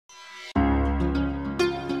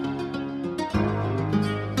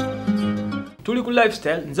tuli ku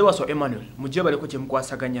lifestyle nze waso Emmanuel mujje baliko kye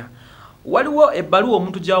mukwasaganya. Waliwo ebbaluwa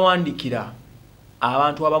omuntu gyawandikira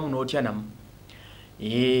abantu abamu n'otya namu.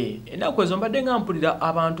 Ennaku ezo mbadde nga mpulira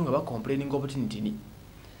abantu nga bakomplaininga obutinitini.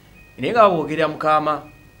 Naye nga boogera mukama.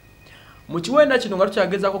 Mu kiwenda kino nga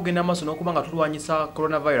tukyagezaako kugenda maaso n'okuba nga tulwanyisa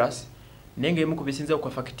coronavirus, naye ng'emu ku bisinze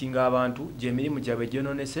okuaffectinga abantu gy'emirimu gyabwe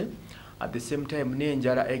gyonoonese, at the same time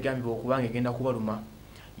n'enjala egambibwa okuba nga egenda kubaluma.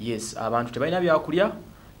 Yes, abantu tebalina byakulya,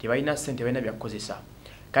 tebalina ssente, tebalina byakukozesa.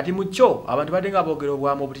 Kati mu kyo abantu badde nga boogera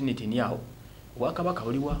obwamu obutinitini awo.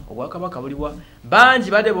 Obwakabaka buliwa.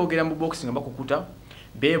 Bangi badde boogera mu box nga bakukuta,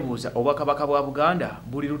 beebuuza obwakabaka bwa Buganda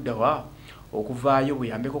buli ludda wa okuvaayo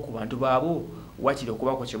buyambeko ku bantu baabo wakiri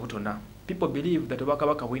okubako kye butona. People believe that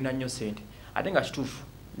obwakabaka bulina nnyo ssente. Ate nga kituufu.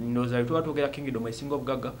 Ndowooza tuba twogera kingdom esinga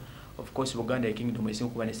obugagga. Of course Buganda ye kingdom esinga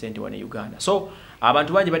okuba ne ssente wane Uganda. So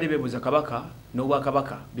abantu bangi badde beebuuza kabaka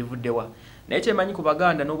n'obwakabaka bivuddewa. Naye kyemanyi ku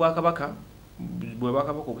Baganda n'obwakabaka bwe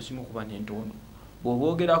bwakabaka obusinga okuba n'entondo.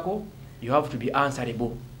 Bw'obwogerako you have to be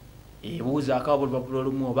answerable. Ebuuza akaabo lupapula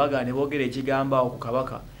olumu obaga ne boogera ekigambo awo ku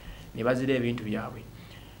kabaka ne bazira ebintu byabwe.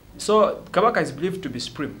 So kabaka is believed to be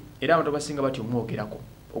supreme. Era abantu basinga bati omwogerako.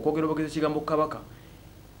 Okwogera obogeza ekigambo ku kabaka,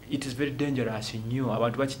 it is very dangerous nnyo.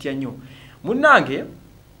 Abantu bakitya nnyo. Munnange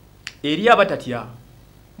eri abatatya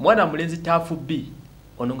mwana mulenzi Tuff B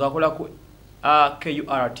ono ng'akola ku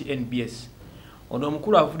KURTNBS. Ono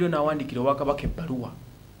omukulu avuddeyo n'awandikira obwakabaka ebbaluwa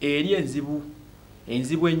eri enzibu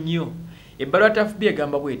ennyo. Ebbaluwa Tuff B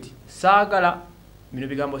egamba bweti, saagala bino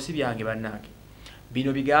bigambo si byange bannange.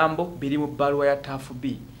 Bino bigambo biri mu bbaluwa ya Tuff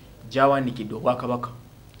B gy'awandikidde obwakabaka.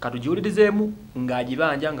 Katugiwulirizeemu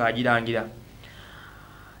ng'agibanja ng'agirangira.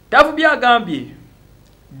 Tuff B agambye,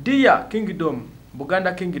 Dear Kingdom,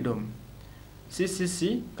 Buganda Kingdom,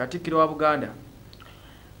 CCC, Katikkiro wa Buganda.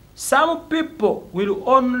 Some people will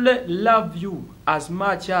only love you as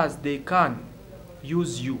much as they can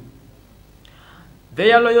use you.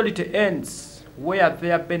 Their loyalty ends where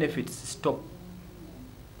their benefits stop.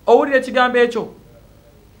 Owulira ekigambo ekyo?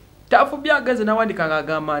 Tuff B agenze n'awandika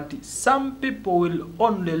ng'agamba nti some people will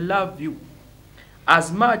only love you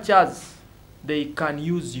as much as they can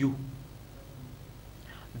use you.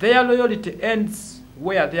 Their loyalty ends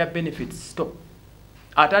where their benefits stop.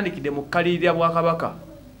 Atandikidde mu kkalirira bwakabaka.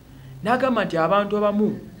 N'agamba nti abantu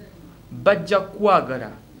abamu bajja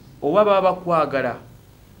kwagala oba baba bakwagala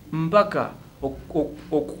mpaka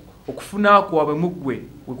okufuna kwabwe muggwe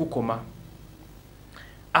we kukoma.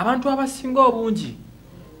 Abantu abasinga obungi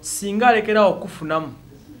singa alekerawo okufunamu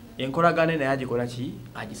enkolagane naye agikola ki?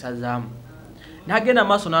 Agisazaamu. N'agenda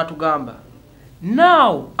maaso n'atugamba,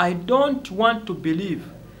 now I don't want to believe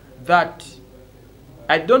that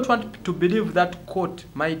quote,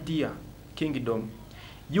 my dear Kingdom.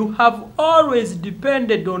 You have always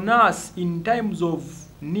depended on us in times of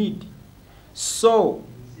need. So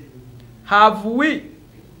have we.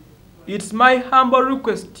 It's my humble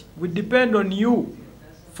request. We depend on you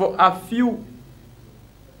for a few.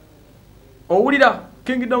 Owulira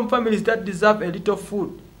Kingdom families that deserve a little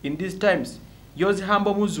food in these times. Yozi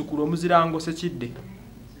humble muzukulu omuzirango sekidde.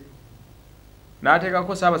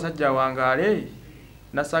 N'ateekako Ssaabasajja wangaale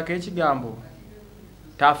nasaka ekigambo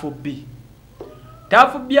Tuff B.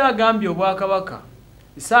 Tuff B agambye obwakabaka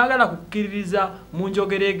saagala kukkiririza mu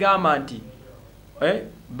njogera egamba nti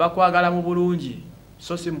bakwagala mu bulungi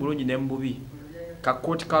so si mu bulungi ne mu bubi.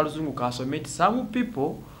 Kakooti ka luzungu kasome nti some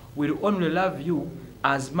people will only love you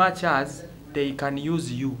as much as they can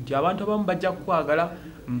use you. Nti abantu abamu bajja kukwagala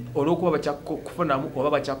olw'okuba bakyakufunamu oba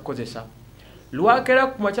bakyakukozesa. Lwakera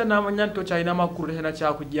ku makya n'amanya nti tokyalina makulu tesana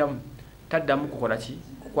kyakugyamu taddamu kukola ki?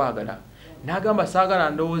 Kukwagala. N'agamba saagala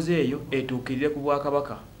ndowooza eyo etuukirire ku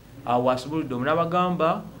bwakabaka. Awo asobodde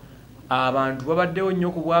n'abagamba abantu babaddewo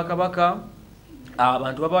nnyo ku bwakabaka,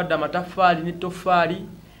 abantu babawadde amataffaali n'ettoffaali,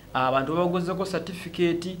 abantu babagozeko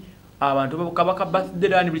certificate, abantu babakabaka birthday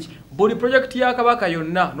run, buli project ya kabaka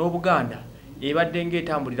yonna n'Obuganda ebadde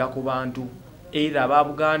ng'etambulira ku bantu either aba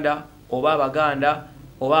Buganda oba Abaganda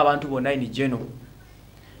oba abantu bonna in general.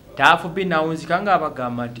 Tuff B nawunzika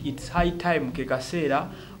ng'abagamba nti it's high time ke kaseera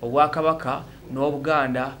obwakabaka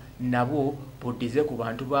n'Obuganda nabwo buddize ku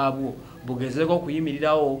bantu baabwo bugezeko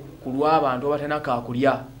okuyimirirawo ku lw'abantu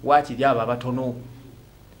abatanakaakulya waakiri abo abatono.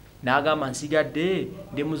 N'agamba nsigadde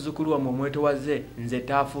ndi muzzukulu wammwe omwetowaze nze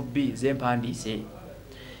Tuff B ze mpandiise.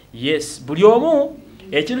 Yes, buli omu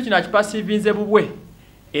ekintu kino akipasiivinze bubwe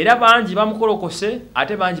era bangi bamukolokose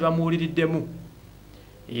ate bangi bamuwuliriddemu.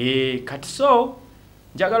 Kati so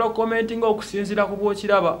njagala okukomentinga okusinziira ku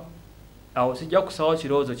bw'okiraba. Awo sijja kusawo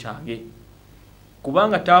kirowoozo kyange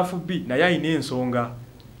kubanga Tuff B naye alina ensonga.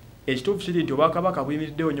 Ekituufu kiri nti obwakabaka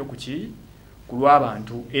buyimiriddewo nnyo ku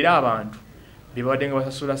lw'abantu era abantu bibadde nga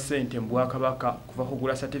basasula ssente mu Bwakabaka kuva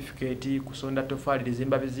kugula certificate, kusonda tofali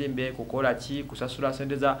lizimba bizimbe, kukola ki, kusasula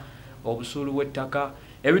ssente za obusuulu bw'ettaka,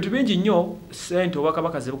 ebintu bingi nnyo ssente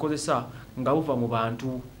Obwakabaka ze bukozesa nga buva mu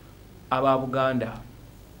bantu aba Buganda.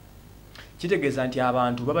 Kitegeeza nti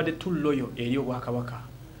abantu babadde tulloyo eri Obwakabaka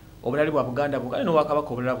obulali bwa Buganda buganda n'Obwakabaka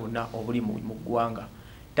obulala bwonna obuli mu ggwanga.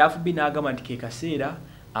 Tuff B n'agamba nti ke kaseera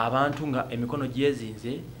abantu nga emikono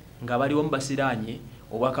gyezinze nga baliwo mubasiraanye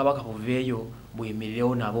Obwakabaka buveeyo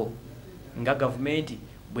buyimirirewo nabo nga gavumenti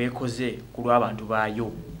bwekoze ku lw'abantu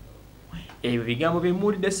baayo. Ebyo bigambo bye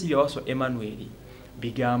muwulidde si bya Waso Emmanuel,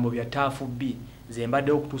 bigambo bya Tuff B. Nze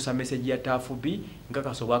mbaddewo okutuusa message ya Tuff B nga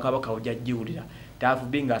kaso Obwakabaka ojja giwulira. Tuff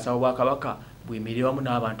B ng'asaba Obwakabaka buyimirirewamu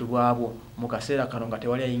n'abantu bwabwo mu kaseera kano nga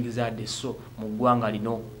tewali ayingiza adde so mu ggwanga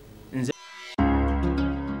lino.